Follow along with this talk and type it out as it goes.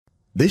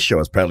This show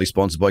is proudly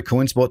sponsored by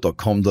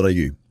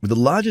coinspot.com.au, with the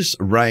largest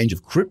range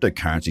of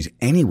cryptocurrencies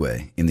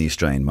anywhere in the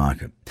Australian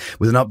market.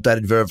 With an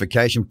updated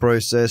verification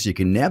process, you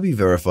can now be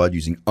verified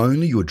using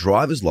only your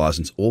driver's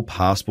license or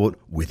passport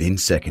within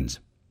seconds.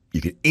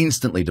 You can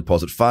instantly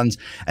deposit funds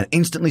and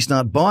instantly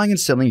start buying and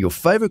selling your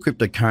favourite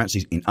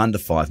cryptocurrencies in under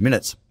 5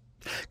 minutes.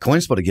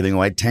 CoinSpot are giving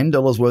away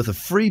 $10 worth of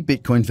free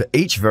Bitcoin for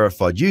each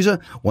verified user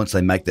once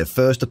they make their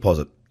first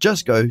deposit.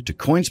 Just go to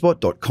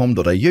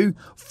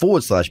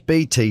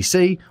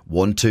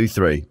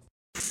coinspot.com.au/BTC123.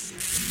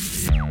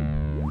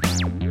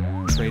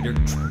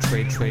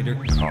 Trader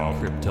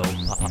Crypto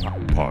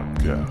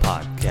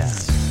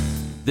Podcast.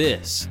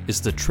 This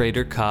is the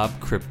Trader Cobb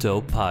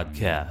Crypto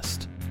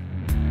Podcast.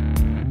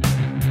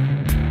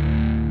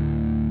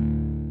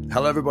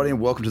 Hello, everybody,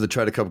 and welcome to the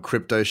Trader Cobb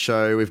Crypto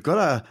Show. We've got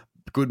a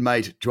good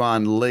mate,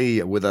 Juwan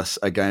Lee, with us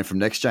again from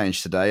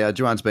NexChange today.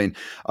 Juwan's been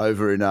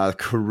over in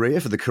Korea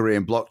for the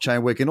Korean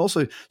Blockchain Week and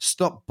also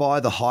stopped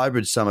by the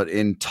Hybrid Summit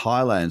in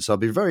Thailand. So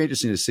it'll be very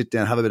interesting to sit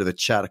down, have a bit of a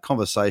chat, a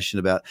conversation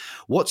about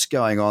what's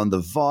going on,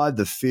 the vibe,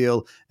 the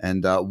feel,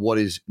 and what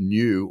is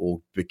new or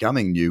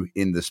becoming new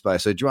in the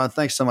space. So, Juwan,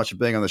 thanks so much for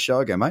being on the show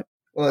again, mate.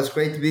 Well, it's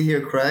great to be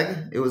here,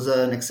 Craig. It was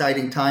an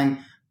exciting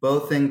time,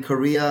 both in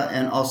Korea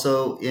and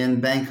also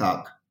in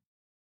Bangkok.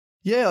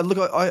 Yeah, look,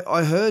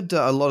 I heard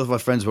a lot of my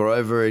friends were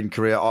over in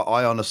Korea.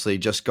 I honestly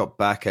just got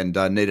back and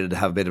needed to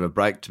have a bit of a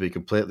break, to be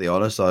completely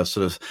honest. I was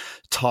sort of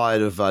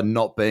tired of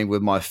not being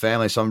with my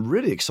family. So I'm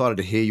really excited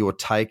to hear your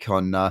take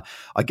on, I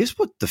guess,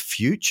 what the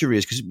future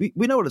is, because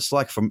we know what it's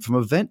like from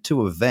event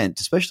to event,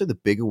 especially the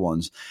bigger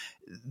ones.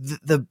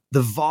 The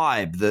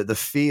vibe, the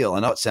feel. I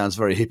know it sounds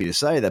very hippie to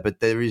say that, but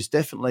there is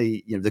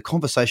definitely, the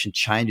conversation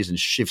changes and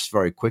shifts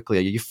very quickly.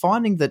 Are you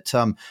finding that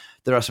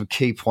there are some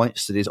key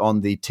points that is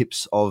on the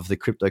tips of the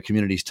crypto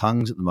community's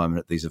tongues at the moment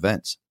at these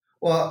events?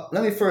 Well,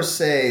 let me first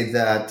say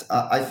that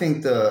I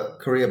think the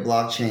Korea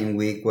Blockchain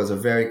Week was a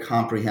very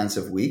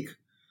comprehensive week.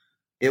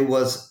 It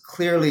was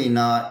clearly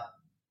not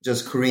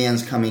just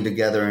Koreans coming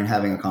together and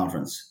having a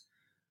conference.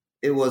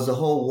 It was the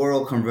whole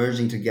world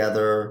converging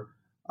together.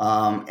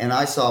 And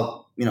I saw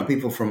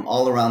people from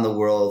all around the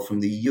world, from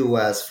the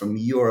US, from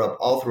Europe,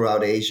 all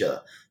throughout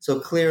Asia. So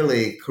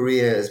clearly,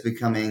 Korea is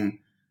becoming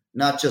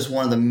not just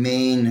one of the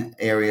main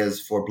areas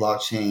for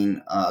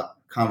blockchain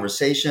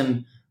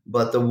conversation,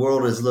 but the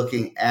world is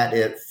looking at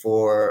it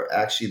for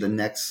actually the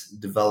next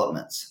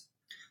developments.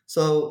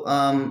 So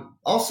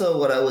also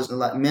what I was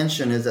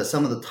mention is that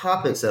some of the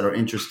topics that are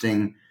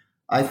interesting,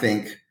 I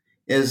think,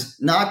 is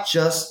not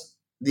just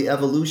the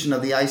evolution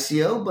of the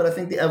ICO, but I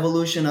think the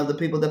evolution of the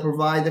people that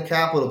provide the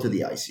capital to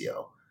the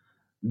ICO,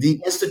 the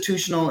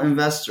institutional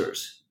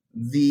investors,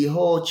 the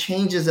whole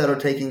changes that are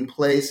taking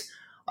place,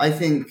 I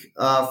think,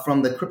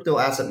 from the crypto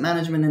asset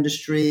management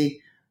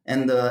industry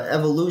and the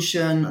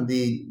evolution,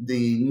 the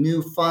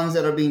new funds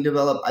that are being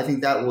developed. I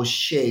think that will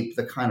shape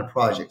the kind of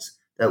projects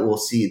that we'll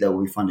see that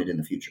will be funded in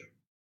the future.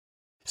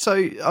 So,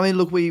 I mean,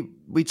 look, we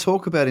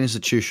talk about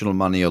institutional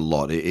money a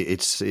lot.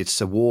 It's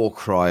a war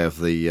cry of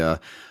the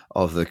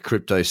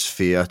crypto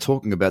sphere,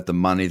 talking about the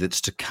money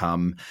that's to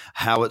come,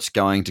 how it's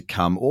going to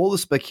come, all the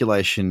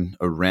speculation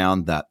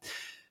around that.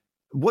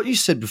 What you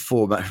said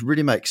before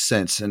really makes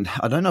sense, and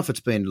I don't know if it's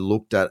been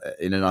looked at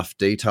in enough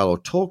detail or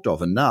talked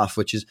of enough,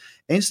 which is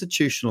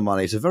institutional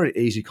money. It's a very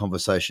easy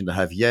conversation to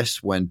have.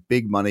 Yes, when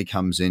big money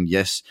comes in,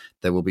 yes,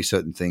 there will be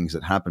certain things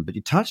that happen. But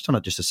you touched on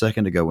it just a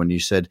second ago when you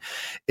said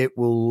it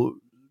will,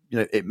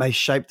 it may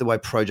shape the way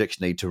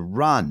projects need to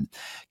run.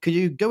 Could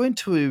you go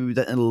into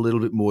that in a little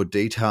bit more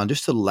detail and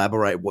just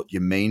elaborate what you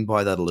mean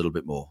by that a little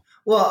bit more?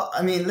 Well,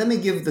 I mean, let me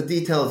give the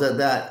details of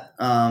that,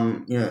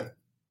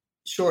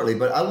 shortly,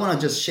 but I want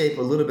to just shape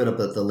a little bit of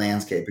the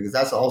landscape, because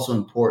that's also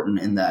important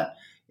in that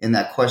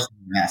question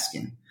you're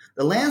asking.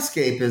 The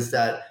landscape is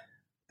that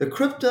the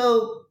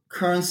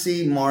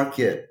cryptocurrency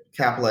market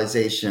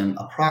capitalization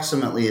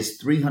approximately is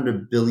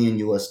 $300 billion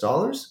US.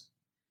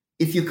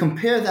 If you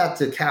compare that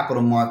to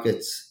capital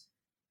markets,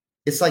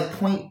 it's like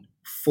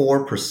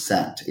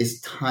 0.4%. It's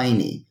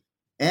tiny.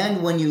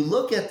 And when you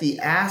look at the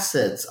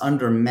assets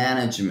under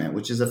management,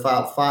 which is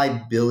about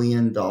 $5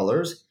 billion,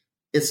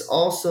 it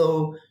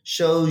also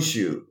shows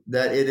you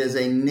that it is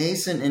a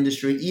nascent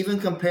industry, even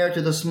compared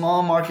to the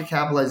small market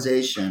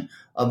capitalization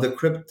of the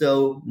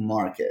crypto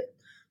market.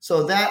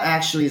 So that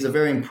actually is a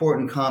very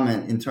important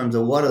comment in terms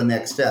of what are the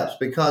next steps,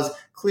 because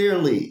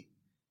clearly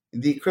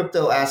the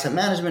crypto asset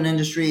management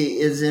industry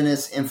is in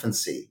its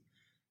infancy.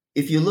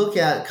 If you look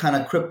at kind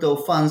of crypto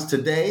funds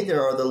today,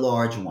 there are the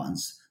large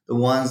ones, the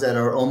ones that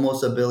are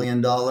almost $1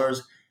 billion.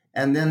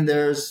 And then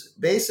there's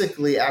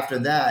basically after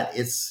that,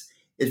 it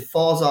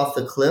falls off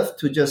the cliff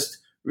to just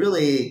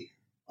really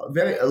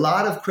a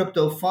lot of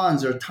crypto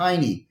funds are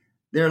tiny.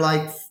 They're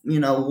like,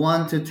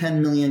 1 to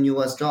 10 million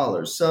US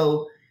dollars.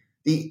 So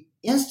the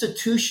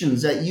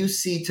institutions that you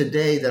see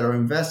today that are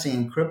investing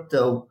in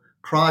crypto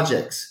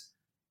projects,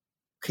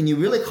 can you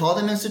really call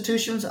them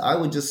institutions? I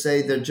would just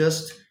say they're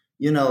just,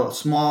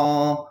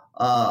 small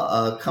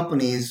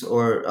companies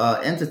or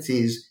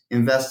entities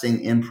investing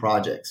in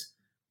projects.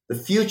 the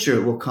future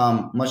will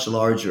come much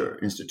larger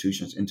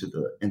institutions into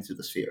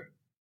the sphere.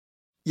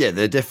 Yeah,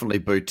 they're definitely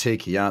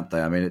boutique-y, aren't they?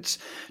 I mean, it's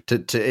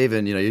to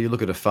even, you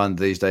look at a fund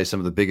these days, some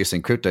of the biggest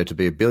in crypto to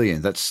be $1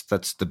 billion. That's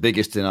the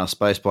biggest in our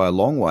space by a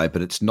long way,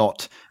 but it's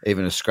not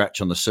even a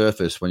scratch on the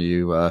surface when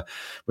you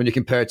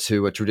compare it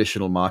to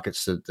traditional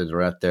markets that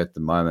are out there at the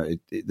moment.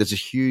 There's a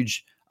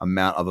huge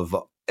amount of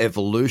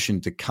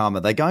evolution to come. Are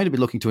they going to be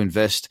looking to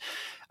invest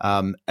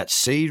at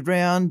seed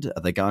round?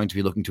 Are they going to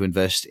be looking to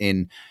invest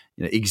in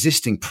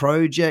existing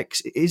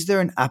projects? Is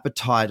there an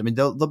appetite? I mean,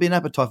 there'll be an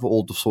appetite for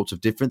all sorts of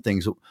different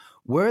things.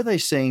 Where are they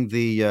seeing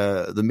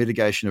the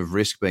mitigation of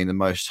risk being the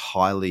most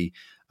highly?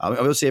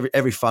 Obviously,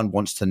 every fund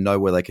wants to know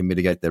where they can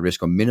mitigate their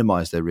risk or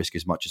minimize their risk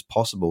as much as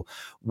possible.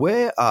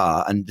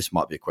 And this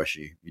might be a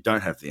question you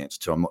don't have the answer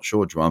to, I'm not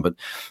sure, Juwan, but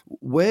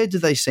where do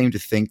they seem to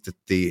think that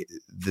the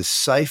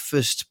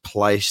safest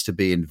place to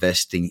be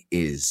investing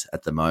is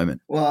at the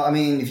moment? Well, I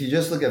mean, if you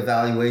just look at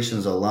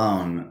valuations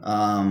alone,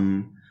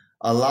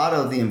 a lot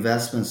of the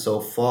investments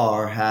so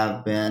far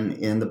have been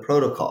in the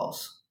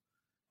protocols.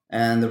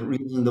 And the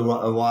reason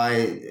why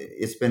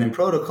it's been in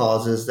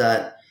protocols is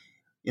that,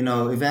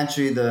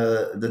 eventually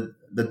the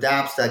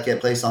dApps that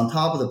get placed on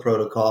top of the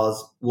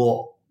protocols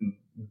will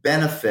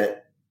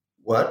benefit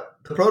the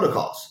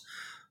protocols.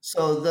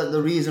 So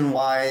the reason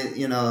why,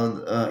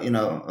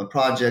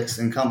 projects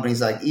and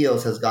companies like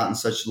EOS has gotten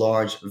such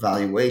large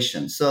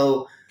valuation.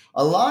 So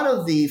a lot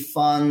of the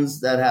funds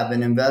that have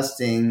been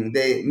investing,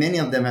 many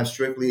of them have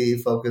strictly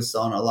focused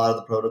on a lot of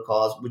the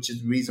protocols, which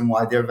is the reason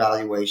why their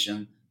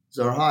valuations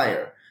are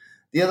higher.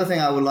 The other thing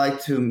I would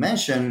like to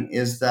mention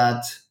is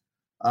that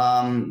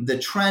the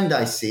trend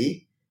I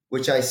see,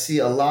 which I see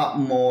a lot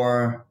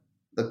more,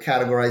 the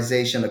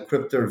categorization of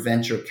crypto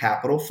venture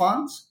capital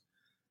funds.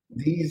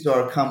 These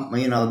are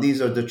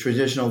these are the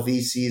traditional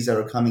VCs that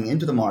are coming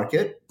into the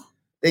market.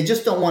 They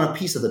just don't want a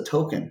piece of the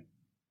token.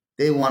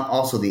 They want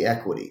also the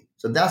equity.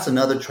 So that's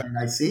another trend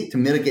I see to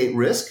mitigate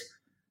risk.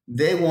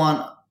 They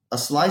want a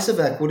slice of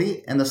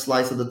equity and a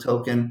slice of the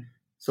token,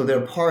 so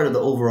they're part of the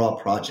overall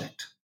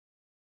project.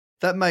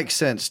 That makes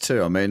sense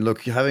too. I mean,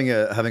 look, having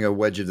a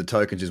wedge of the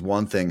tokens is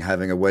one thing.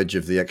 Having a wedge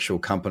of the actual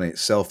company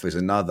itself is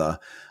another.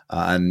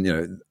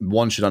 And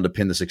one should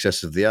underpin the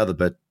success of the other.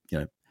 But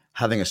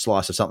having a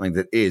slice of something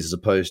that is, as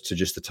opposed to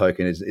just the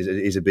token,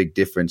 is a big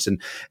difference.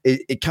 And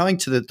it coming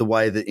to the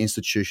way that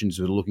institutions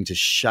are looking to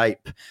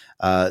shape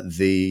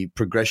the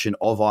progression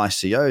of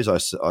ICOs,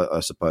 I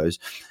suppose.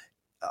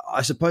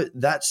 I suppose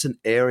that's an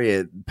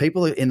area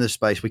people in the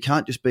space. We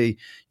can't just be,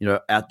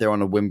 out there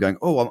on a whim going,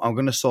 "Oh, I'm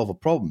going to solve a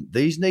problem."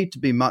 These need to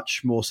be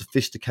much more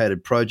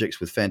sophisticated projects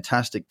with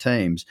fantastic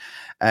teams,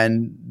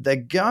 and they're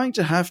going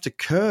to have to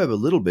curb a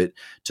little bit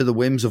to the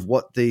whims of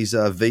what these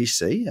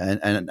VC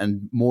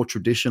and more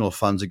traditional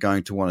funds are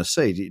going to want to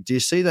see. Do you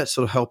see that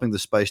sort of helping the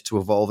space to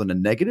evolve in a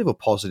negative or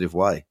positive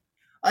way?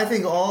 I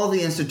think all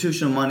the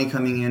institutional money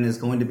coming in is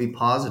going to be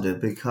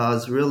positive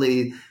because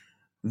really,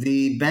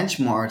 the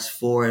benchmarks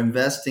for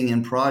investing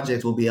in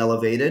projects will be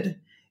elevated.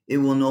 It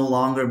will no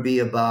longer be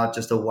about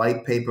just a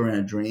white paper and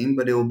a dream,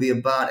 but it will be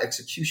about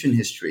execution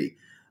history.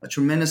 A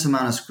tremendous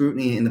amount of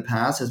scrutiny in the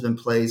past has been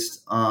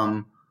placed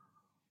on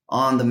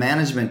the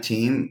management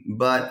team,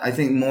 but I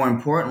think more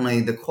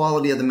importantly, the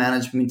quality of the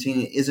management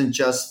team isn't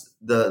just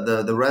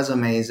the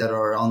resumes that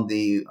are on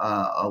the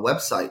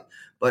website,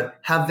 but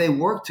have they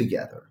worked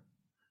together?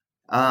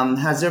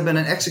 Has there been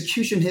an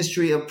execution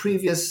history of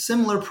previous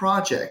similar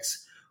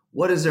projects?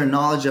 What is their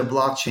knowledge of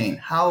blockchain?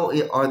 How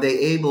are they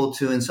able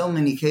to, in so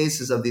many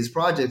cases of these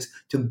projects,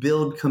 to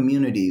build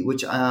community,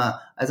 which,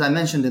 as I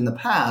mentioned in the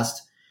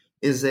past,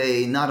 is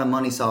not a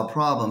money-solved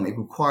problem. It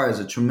requires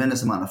a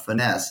tremendous amount of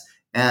finesse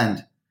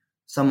and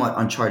somewhat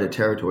uncharted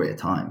territory at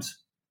times.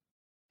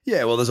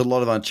 Yeah, well, there's a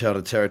lot of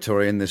uncharted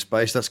territory in this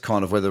space. That's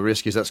kind of where the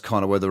risk is. That's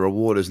kind of where the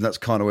reward is. And that's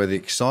kind of where the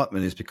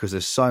excitement is because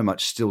there's so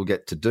much still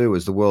get to do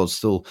as the world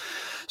still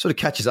sort of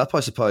catches up, I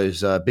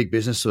suppose. Big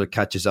business sort of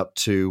catches up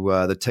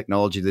to the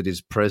technology that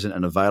is present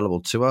and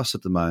available to us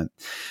at the moment.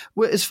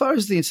 Well, as far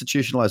as the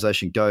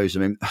institutionalization goes, I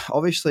mean,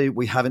 obviously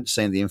we haven't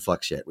seen the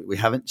influx yet. We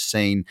haven't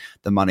seen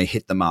the money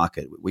hit the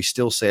market. We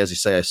still see, as you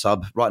say,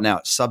 right now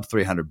it's sub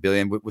 300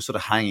 billion. We're sort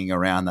of hanging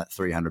around that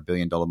 $300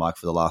 billion mark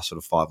for the last sort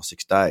of 5 or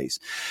 6 days.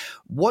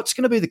 What's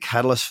going to be the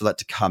catalyst for that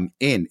to come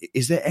in?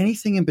 Is there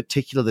anything in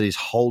particular that is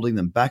holding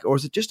them back, or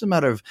is it just a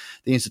matter of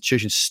the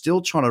institutions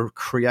still trying to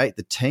create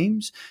the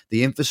teams,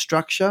 the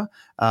infrastructure,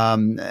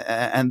 and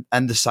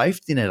the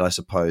safety net, I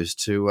suppose,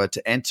 to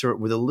enter it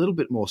with a little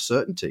bit more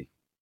certainty?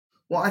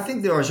 Well, I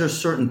think there are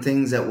just certain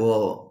things that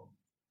will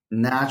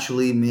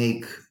naturally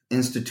make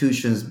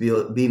institutions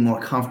be more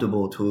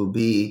comfortable to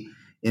be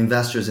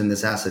investors in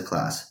this asset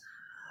class.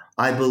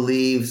 I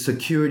believe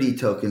security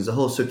tokens, the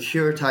whole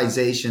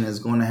securitization is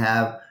going to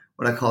have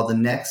what I call the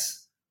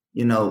next,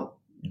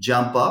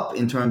 jump up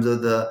in terms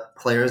of the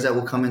players that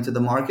will come into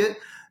the market.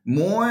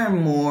 More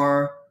and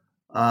more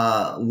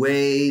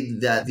way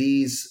that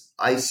these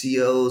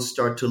ICOs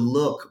start to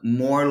look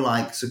more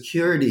like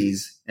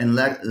securities and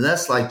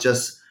less like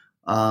just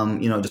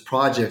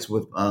projects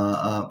with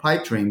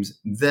pipe dreams,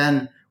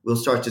 then we'll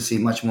start to see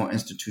much more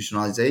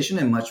institutionalization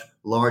and much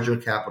larger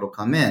capital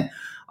come in.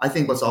 I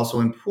think what's also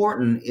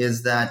important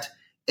is that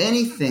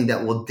anything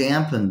that will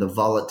dampen the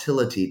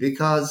volatility,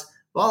 because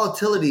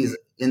volatility is,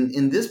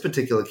 in this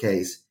particular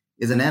case,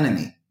 is an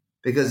enemy,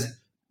 because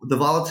the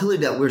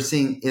volatility that we're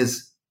seeing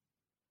is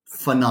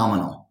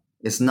phenomenal.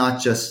 It's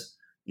not just,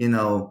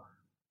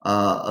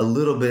 a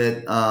little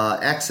bit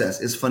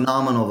excess. It's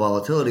phenomenal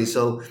volatility.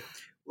 So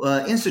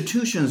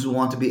institutions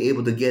want to be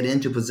able to get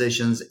into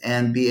positions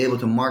and be able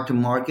to mark to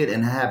market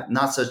and have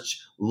not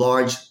such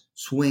large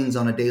swings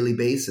on a daily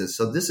basis.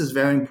 So this is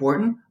very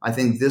important. I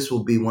think this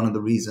will be one of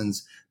the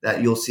reasons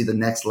that you'll see the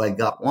next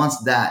leg up once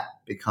that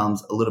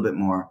becomes a little bit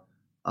more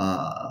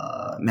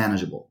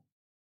manageable.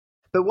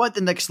 But won't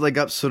the next leg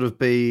up sort of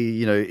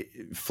be,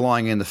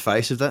 flying in the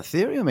face of that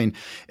theory? I mean,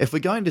 if we're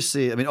going to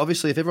see,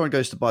 obviously, if everyone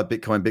goes to buy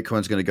Bitcoin,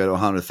 Bitcoin's going to go to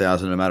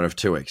 100,000 in a matter of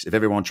 2 weeks. If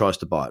everyone tries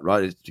to buy it,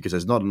 right? It's because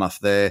there's not enough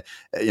there.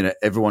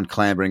 Everyone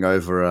clambering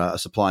over a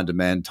supply and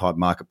demand type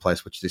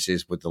marketplace, which this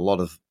is, with a lot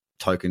of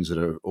tokens that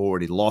are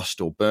already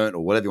lost or burnt or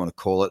whatever you want to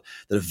call it,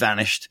 that have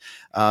vanished,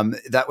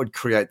 that would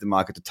create the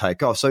market to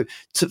take off. So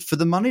for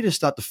the money to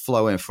start to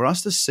flow in, for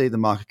us to see the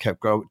market cap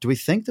grow, do we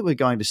think that we're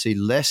going to see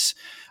less,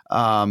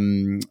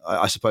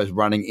 I suppose,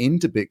 running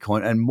into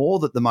Bitcoin, and more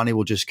that the money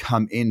will just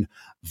come in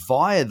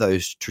via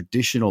those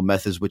traditional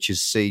methods, which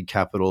is seed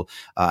capital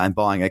and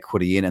buying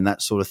equity in and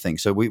that sort of thing?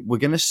 So we're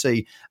going to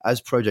see,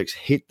 as projects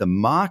hit the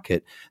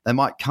market, they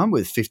might come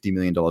with $50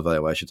 million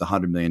valuations,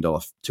 $100 million,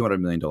 $200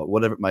 million,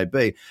 whatever it may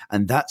be,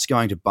 and that's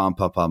going to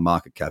bump up our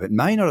market cap. It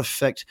may not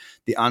affect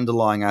the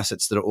underlying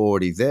assets that are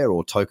already there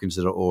or tokens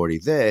that are already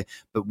there,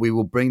 but we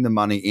will bring the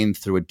money in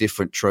through a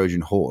different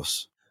Trojan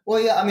horse. Well,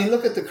 yeah,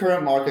 look at the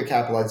current market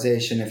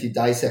capitalization. If you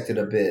dissect it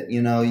a bit,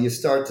 you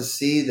start to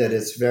see that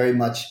it's very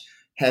much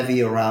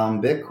heavy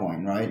around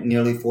Bitcoin, right?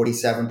 Nearly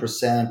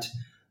 47%.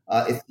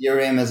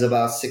 Ethereum is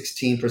about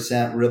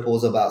 16%. Ripple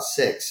is about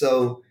 6%.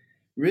 So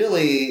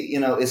really,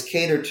 it's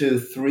catered to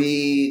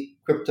 3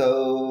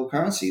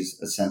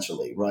 cryptocurrencies,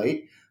 essentially,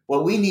 right?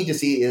 What we need to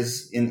see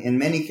is, in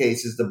many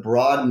cases, the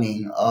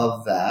broadening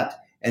of that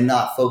and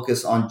not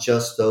focus on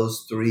just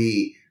those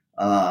 3,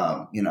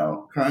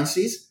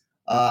 currencies.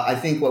 I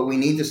think what we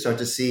need to start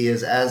to see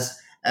is,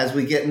 as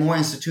we get more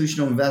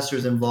institutional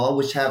investors involved,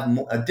 which have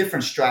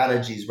different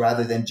strategies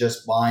rather than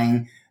just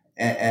buying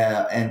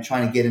and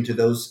trying to get into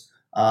those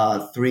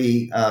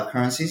 3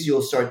 currencies,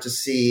 you'll start to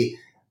see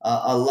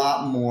a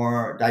lot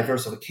more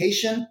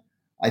diversification.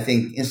 I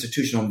think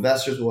institutional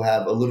investors will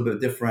have a little bit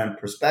different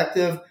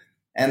perspective.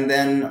 And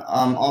then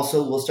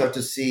also we'll start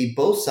to see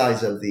both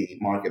sides of the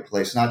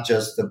marketplace, not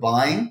just the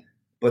buying,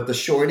 but the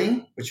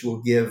shorting, which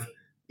will give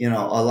a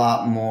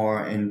lot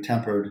more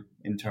tempered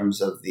in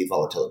terms of the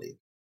volatility.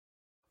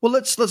 Well,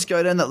 let's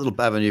go down that little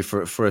avenue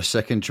for a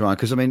second, Juwan,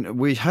 because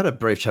we had a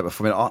brief chat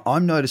before.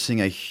 I'm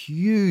noticing a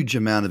huge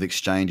amount of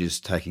exchanges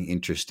taking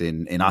interest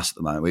in us at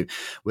the moment.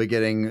 We're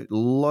getting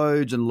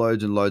loads and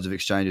loads and loads of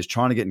exchanges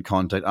trying to get in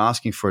contact,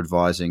 asking for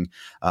advising,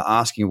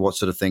 asking what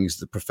sort of things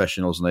the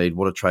professionals need,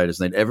 what do traders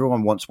need.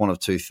 Everyone wants one of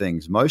 2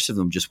 things. Most of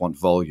them just want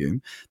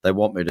volume. They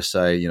want me to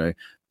say,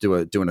 do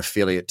an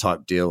affiliate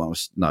type deal.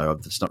 No,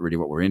 that's not really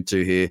what we're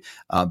into here.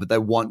 But they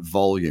want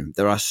volume.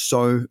 There are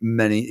so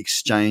many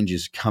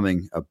exchanges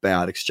coming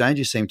about.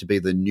 Exchanges seem to be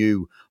the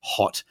new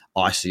hot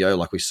ICO,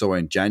 like we saw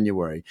in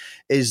January.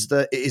 Is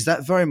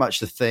that very much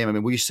the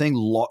theme? Were you seeing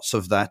lots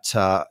of that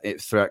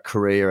throughout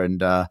Korea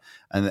and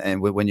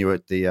when you were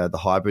at the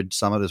hybrid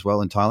summit as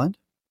well in Thailand?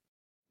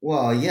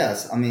 Well,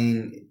 yes.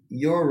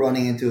 You're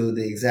running into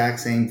the exact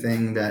same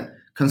thing that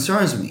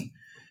concerns me,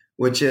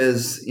 which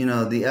is,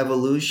 the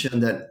evolution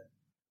that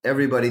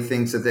everybody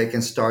thinks that they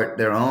can start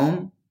their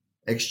own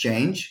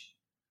exchange.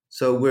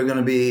 So we're going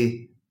to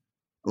be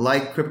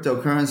like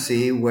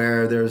cryptocurrency,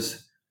 where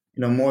there's,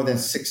 more than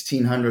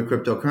 1,600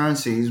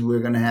 cryptocurrencies. We're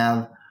going to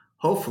have,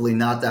 hopefully,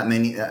 not that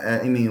many.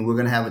 We're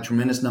going to have a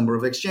tremendous number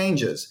of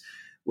exchanges,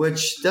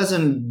 which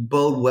doesn't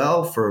bode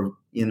well for,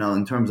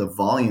 in terms of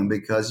volume,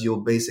 because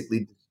you'll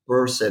basically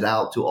disperse it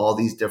out to all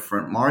these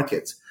different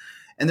markets.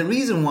 And the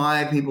reason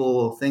why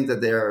people think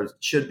that there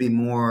should be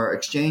more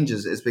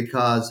exchanges is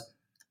because,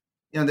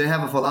 they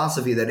have a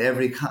philosophy that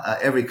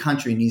every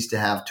country needs to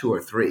have 2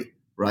 or 3,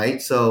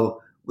 right?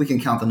 So we can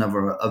count the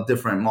number of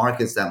different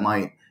markets that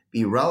might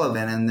be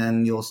relevant, and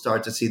then you'll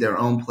start to see their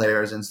own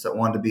players and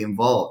want to be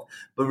involved.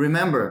 But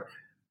remember,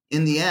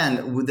 in the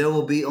end, there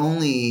will be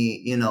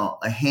only,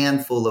 a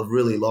handful of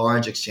really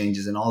large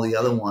exchanges, and all the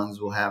other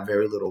ones will have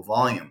very little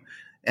volume.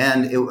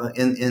 And in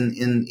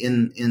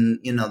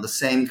the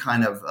same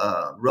kind of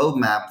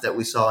roadmap that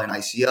we saw in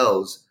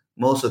ICOs,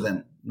 most of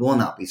them will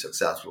not be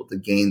successful to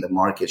gain the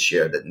market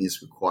share that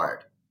is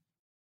required.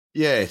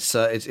 Yeah,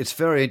 it's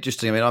very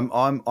interesting.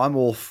 I'm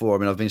all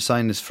for. I've been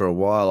saying this for a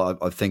while.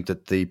 I think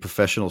that the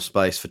professional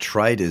space for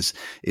traders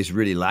is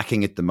really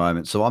lacking at the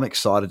moment. So I'm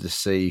excited to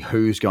see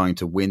who's going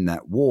to win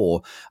that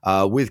war.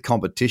 With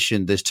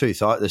competition, there's two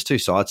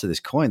sides to this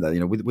coin,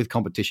 though. With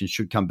competition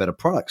should come better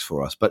products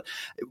for us, but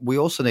we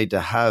also need to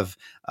have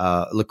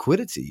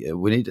liquidity.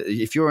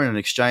 If you're in an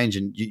exchange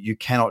and you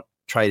cannot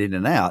trade in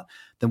and out,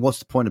 then what's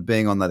the point of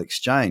being on that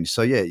exchange?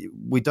 So, yeah,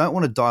 we don't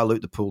want to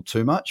dilute the pool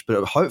too much,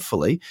 but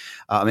hopefully,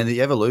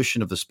 the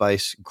evolution of the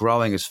space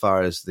growing as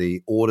far as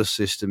the order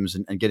systems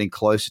and getting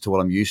closer to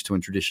what I'm used to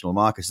in traditional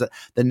markets, that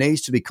there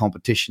needs to be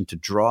competition to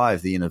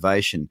drive the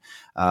innovation,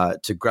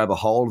 to grab a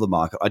hold of the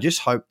market. I just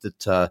hope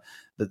that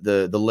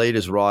the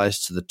leaders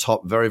rise to the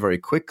top very, very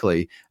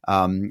quickly,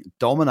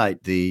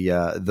 dominate the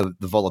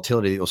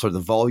volatility, or sort of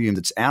the volume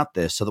that's out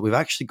there, so that we've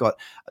actually got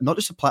not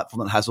just a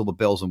platform that has all the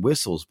bells and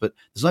whistles, but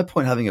there's no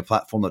point having a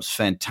platform that's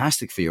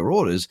fantastic for your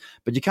orders,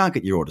 but you can't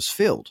get your orders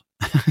filled.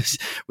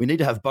 We need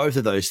to have both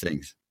of those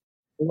things.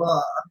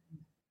 Well,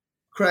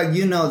 Craig,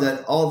 you know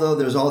that although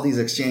there's all these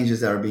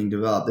exchanges that are being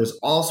developed, there's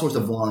all sorts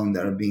of volume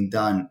that are being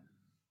done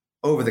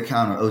over the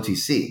counter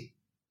OTC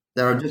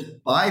that are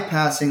just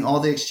bypassing all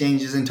the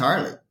exchanges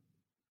entirely.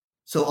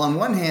 So on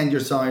one hand,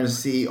 you're starting to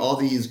see all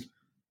these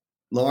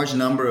large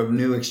number of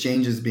new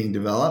exchanges being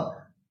developed.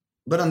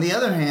 But on the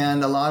other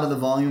hand, a lot of the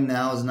volume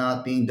now is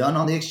not being done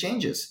on the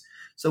exchanges.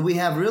 So we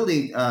have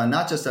really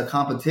not just a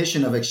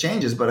competition of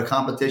exchanges, but a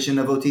competition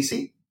of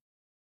OTC.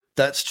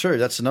 That's true.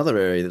 That's another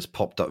area that's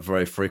popped up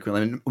very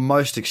frequently. I mean,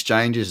 most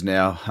exchanges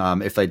now,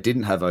 if they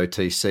didn't have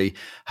OTC,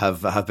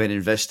 have been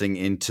investing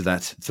into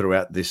that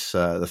throughout this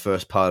the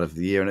first part of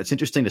the year. And it's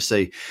interesting to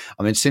see.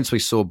 I mean, since we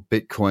saw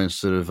Bitcoin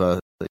sort of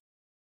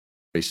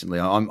recently,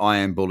 I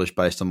am bullish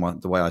based on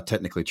the way I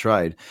technically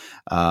trade.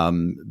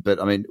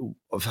 But I mean,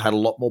 I've had a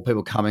lot more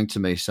people coming to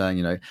me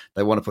saying,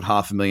 they want to put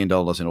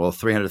 $500,000 in, or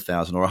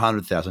 300,000, or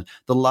 100,000.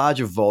 The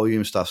larger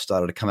volume stuff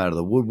started to come out of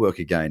the woodwork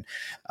again,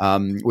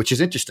 which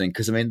is interesting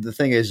because I mean, the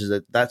thing is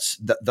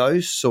that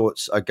those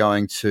sorts are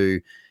going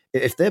to.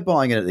 If they're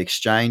buying it at the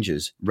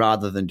exchanges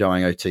rather than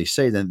doing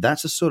OTC, then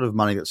that's the sort of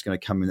money that's going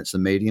to come in. That's the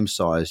medium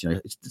size.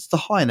 It's the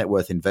high net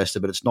worth investor,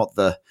 but it's not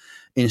the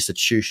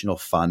institutional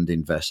fund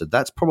investor.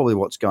 That's probably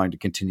what's going to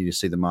continue to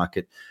see the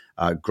market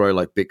grow,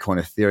 like Bitcoin,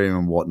 Ethereum,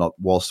 and whatnot.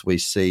 Whilst we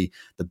see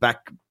the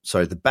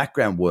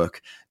background work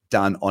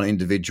done on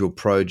individual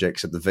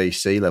projects at the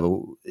VC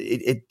level,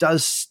 it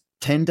does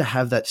tend to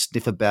have that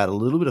sniff about a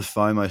little bit of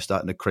FOMO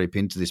starting to creep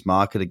into this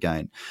market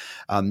again.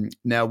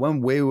 Now,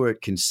 when we were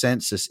at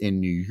Consensus in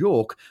New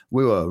York,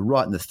 we were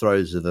right in the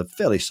throes of a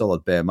fairly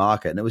solid bear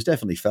market, and it was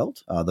definitely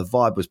felt. The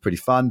vibe was pretty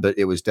fun, but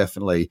it was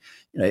definitely,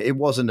 it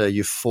wasn't a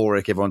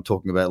euphoric, everyone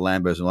talking about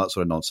Lambos and all that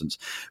sort of nonsense.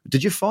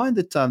 Did you find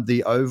that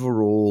the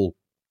overall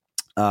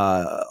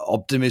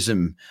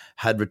optimism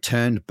had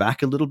returned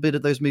back a little bit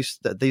at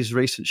these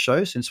recent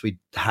shows, since we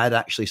had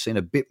actually seen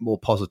a bit more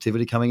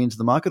positivity coming into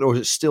the market, or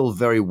is it still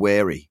very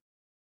wary?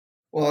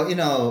 Well,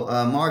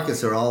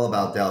 markets are all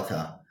about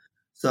delta.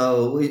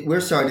 So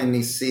we're starting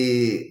to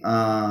see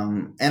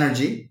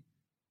energy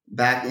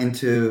back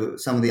into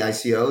some of the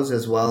ICOs,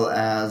 as well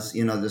as,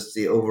 just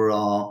the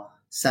overall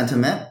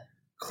sentiment.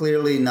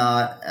 Clearly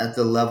not at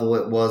the level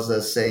it was,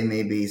 let's say,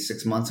 maybe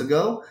 6 months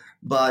ago.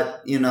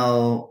 But,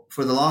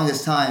 for the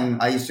longest time,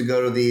 I used to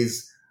go to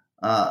these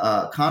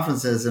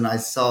conferences and I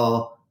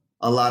saw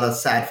a lot of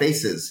sad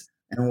faces.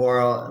 And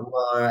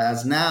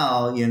whereas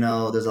now,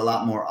 there's a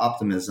lot more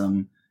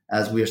optimism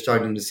as we are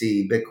starting to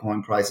see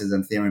Bitcoin prices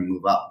and Ethereum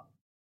move up.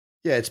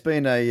 Yeah, it's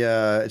been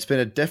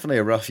definitely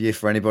a rough year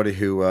for anybody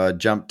who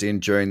jumped in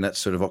during that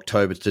sort of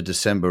October to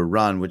December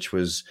run, which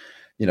was,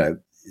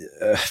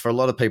 for a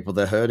lot of people,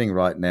 they're hurting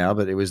right now,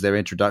 but it was their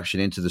introduction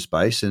into the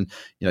space. And,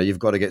 you've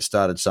got to get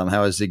started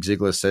somehow. As Zig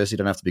Ziglar says, you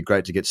don't have to be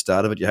great to get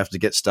started, but you have to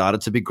get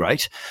started to be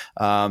great.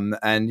 And,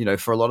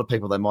 for a lot of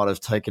people, they might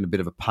have taken a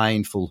bit of a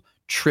painful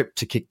trip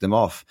to kick them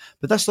off,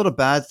 but that's not a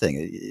bad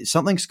thing.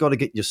 Something's got to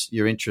get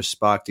your interest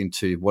sparked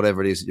into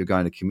whatever it is that you're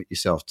going to commit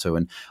yourself to.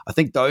 And I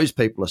think those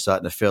people are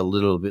starting to feel a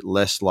little bit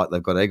less like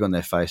they've got egg on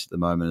their face at the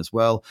moment as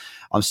well.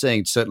 I'm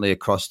seeing certainly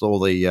across all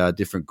the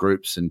different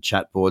groups and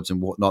chat boards and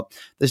whatnot,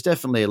 there's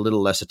definitely a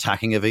little less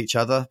attacking of each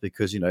other,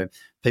 because,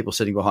 people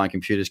sitting behind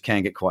computers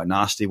can get quite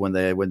nasty when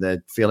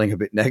they're feeling a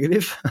bit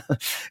negative.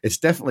 It's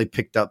definitely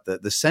picked up.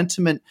 The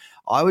sentiment,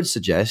 I would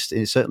suggest,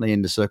 certainly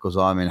in the circles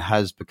I'm in,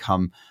 has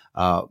become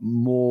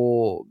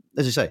more,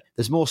 as you say,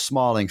 there's more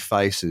smiling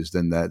faces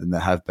than there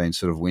have been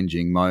sort of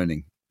whinging,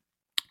 moaning,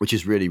 which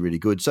is really, really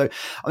good. So,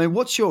 I mean,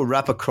 what's your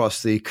wrap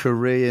across the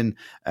Korean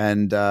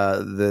and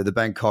the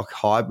Bangkok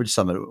Hybrid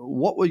Summit?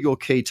 What were your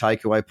key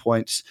takeaway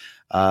points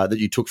that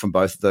you took from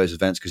both of those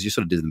events? Because you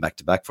sort of did them back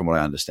to back, from what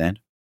I understand.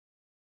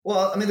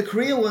 Well, I mean, the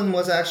Korea one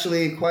was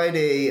actually quite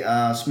a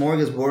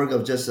smorgasbord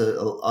of just a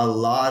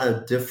lot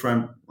of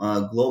different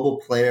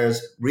global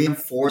players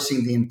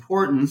reinforcing the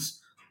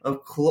importance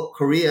of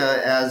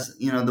Korea as,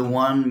 the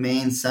one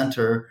main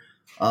center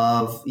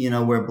of,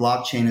 where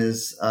blockchain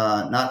is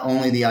not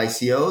only the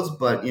ICOs,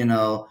 but,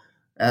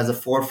 as a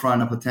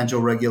forefront of potential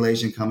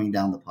regulation coming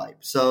down the pipe.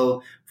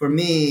 So for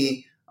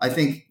me, I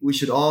think we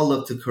should all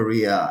look to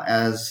Korea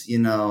as,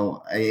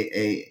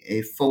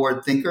 a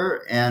forward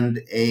thinker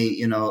and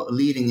a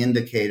leading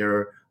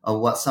indicator of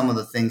what some of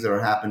the things that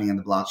are happening in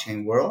the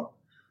blockchain world.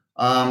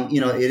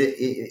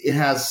 It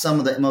has some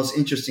of the most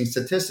interesting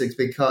statistics,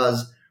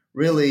 because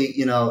really,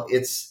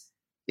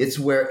 it's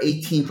where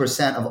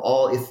 18% of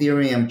all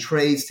Ethereum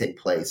trades take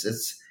place.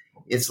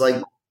 It's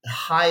like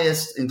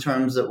highest in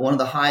terms of one of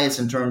the highest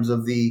in terms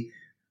of the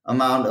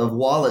amount of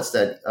wallets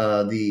that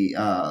the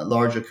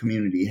larger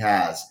community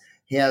has.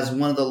 He has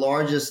one of the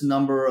largest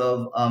number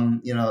of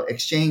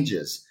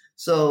exchanges.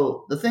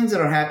 So the things that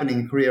are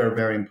happening in Korea are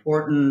very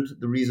important.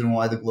 The reason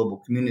why the global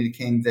community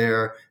came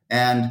there,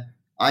 and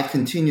I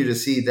continue to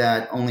see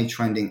that only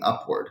trending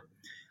upward.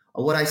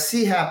 What I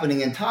see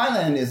happening in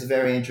Thailand is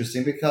very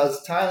interesting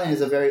because Thailand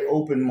is a very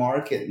open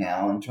market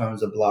now in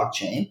terms of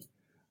blockchain.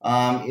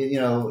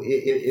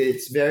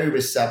 It's very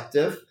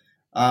receptive.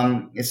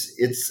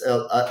 It's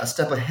a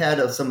step ahead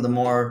of some of the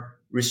more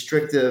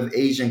restrictive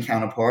Asian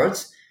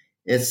counterparts.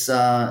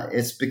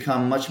 It's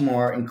become much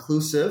more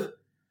inclusive,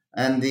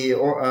 and the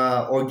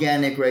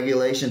organic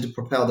regulation to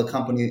propel the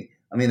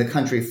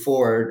country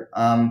forward.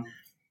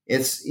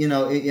 As you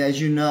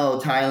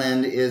know,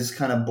 Thailand is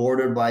kind of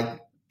bordered by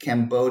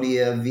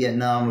Cambodia,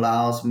 Vietnam,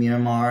 Laos,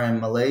 Myanmar,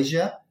 and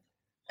Malaysia.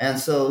 And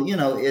so,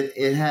 it's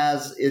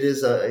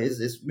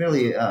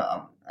really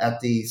at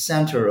the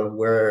center of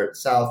where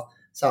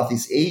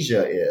Southeast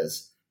Asia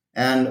is.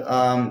 And,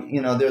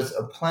 there's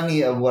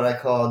plenty of what I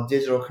call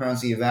digital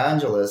currency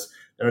evangelists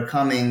that are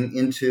coming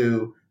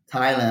into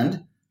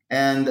Thailand.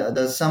 And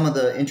there's some of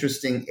the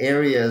interesting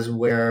areas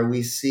where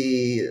we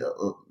see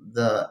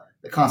the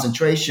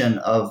concentration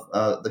of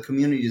the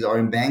communities are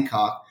in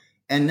Bangkok,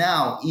 and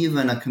now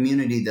even a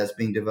community that's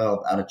being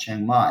developed out of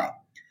Chiang Mai.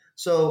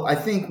 So I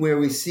think where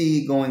we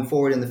see going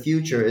forward in the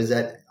future is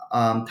that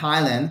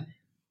Thailand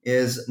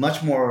is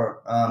much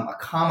more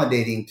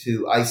accommodating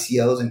to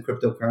ICOs and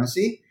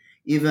cryptocurrency.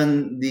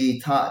 Even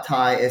the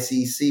Thai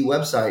SEC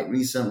website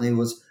recently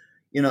was,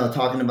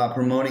 talking about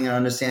promoting and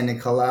understanding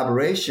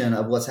collaboration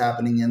of what's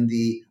happening in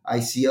the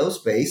ICO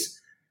space,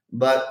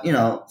 but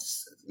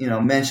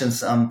mentioned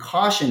some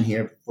caution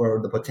here for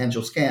the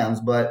potential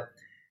scams. But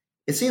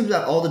it seems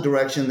that all the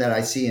direction that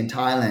I see in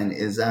Thailand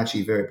is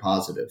actually very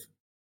positive.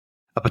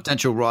 A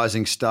potential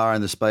rising star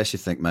in the space, you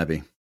think,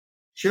 maybe?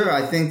 Sure.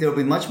 I think there'll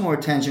be much more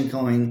attention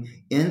going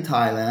in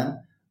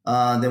Thailand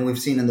than we've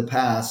seen in the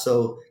past.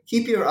 So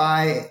keep your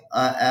eye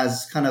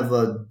as kind of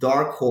a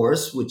dark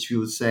horse, which you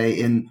would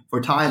say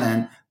for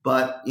Thailand.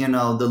 But,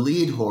 the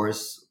lead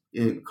horse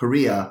in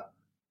Korea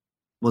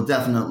will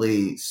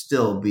definitely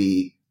still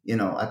be,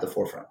 at the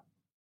forefront.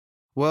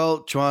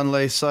 Well, Juwan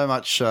Lee, so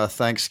much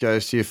thanks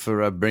goes to you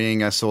for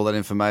bringing us all that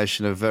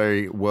information, a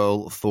very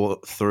well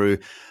thought through,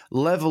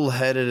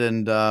 level-headed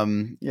and,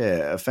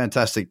 a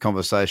fantastic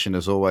conversation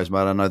as always,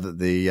 mate. I know that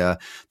the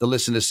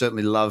listeners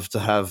certainly love to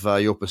have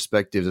your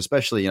perspectives,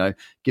 especially,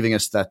 giving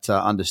us that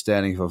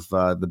understanding of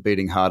the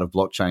beating heart of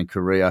blockchain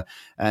Korea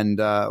and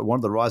one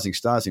of the rising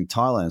stars in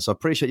Thailand. So I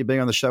appreciate you being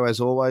on the show as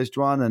always,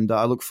 Juwan, and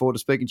I look forward to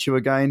speaking to you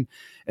again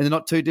in the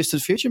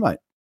not-too-distant future, mate.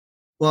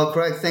 Well,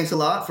 Craig, thanks a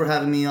lot for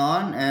having me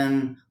on,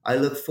 and I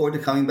look forward to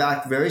coming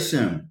back very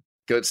soon.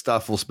 Good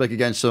stuff. We'll speak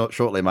again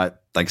shortly, mate.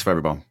 Thanks for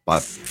everyone.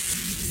 Bye.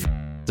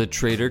 The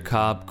Trader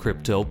Cobb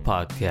Crypto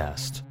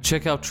Podcast.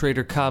 Check out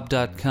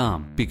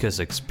TraderCobb.com because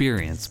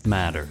experience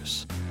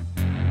matters.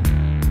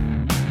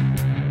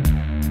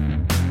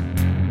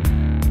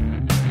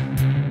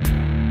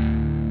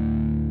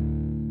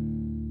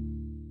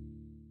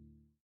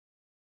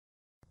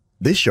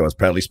 This show is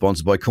proudly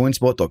sponsored by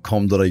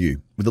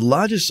coinspot.com.au, with the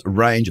largest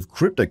range of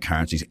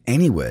cryptocurrencies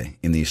anywhere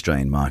in the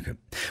Australian market.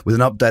 With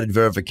an updated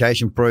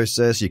verification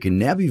process, you can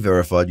now be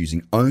verified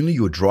using only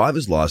your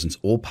driver's license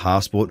or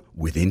passport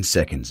within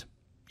seconds.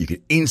 You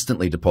can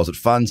instantly deposit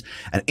funds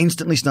and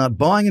instantly start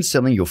buying and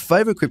selling your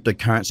favorite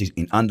cryptocurrencies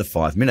in under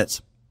 5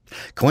 minutes.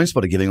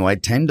 CoinSpot are giving away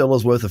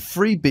 $10 worth of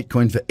free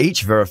Bitcoin for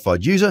each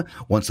verified user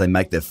once they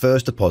make their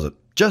first deposit.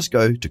 Just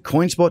go to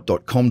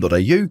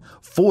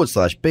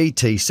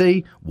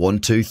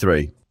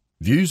coinspot.com.au/BTC123.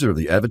 Views are of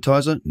the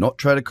advertiser, not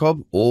Trader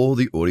Cobb or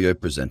the audio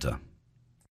presenter.